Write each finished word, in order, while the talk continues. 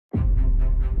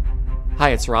Hi,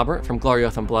 it's Robert from Glory,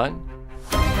 Oath, and Blood.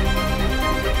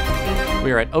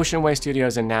 We are at Ocean Way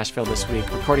Studios in Nashville this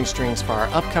week, recording strings for our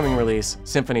upcoming release,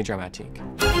 Symphonie Dramatique.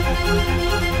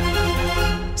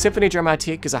 Symphonie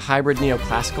Dramatique is a hybrid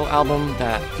neoclassical album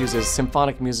that fuses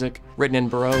symphonic music written in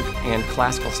Baroque and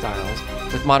classical styles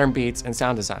with modern beats and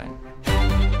sound design.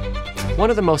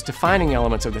 One of the most defining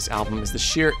elements of this album is the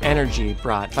sheer energy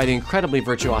brought by the incredibly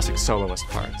virtuosic soloist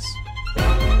parts.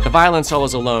 The violin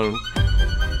solos alone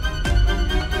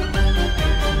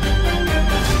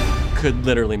could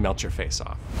literally melt your face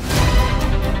off.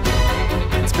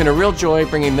 It's been a real joy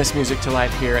bringing this music to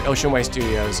life here at Ocean Way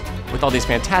Studios with all these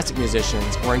fantastic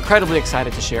musicians. We're incredibly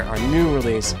excited to share our new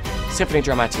release, Symphonie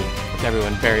Dramatique, with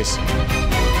everyone very soon.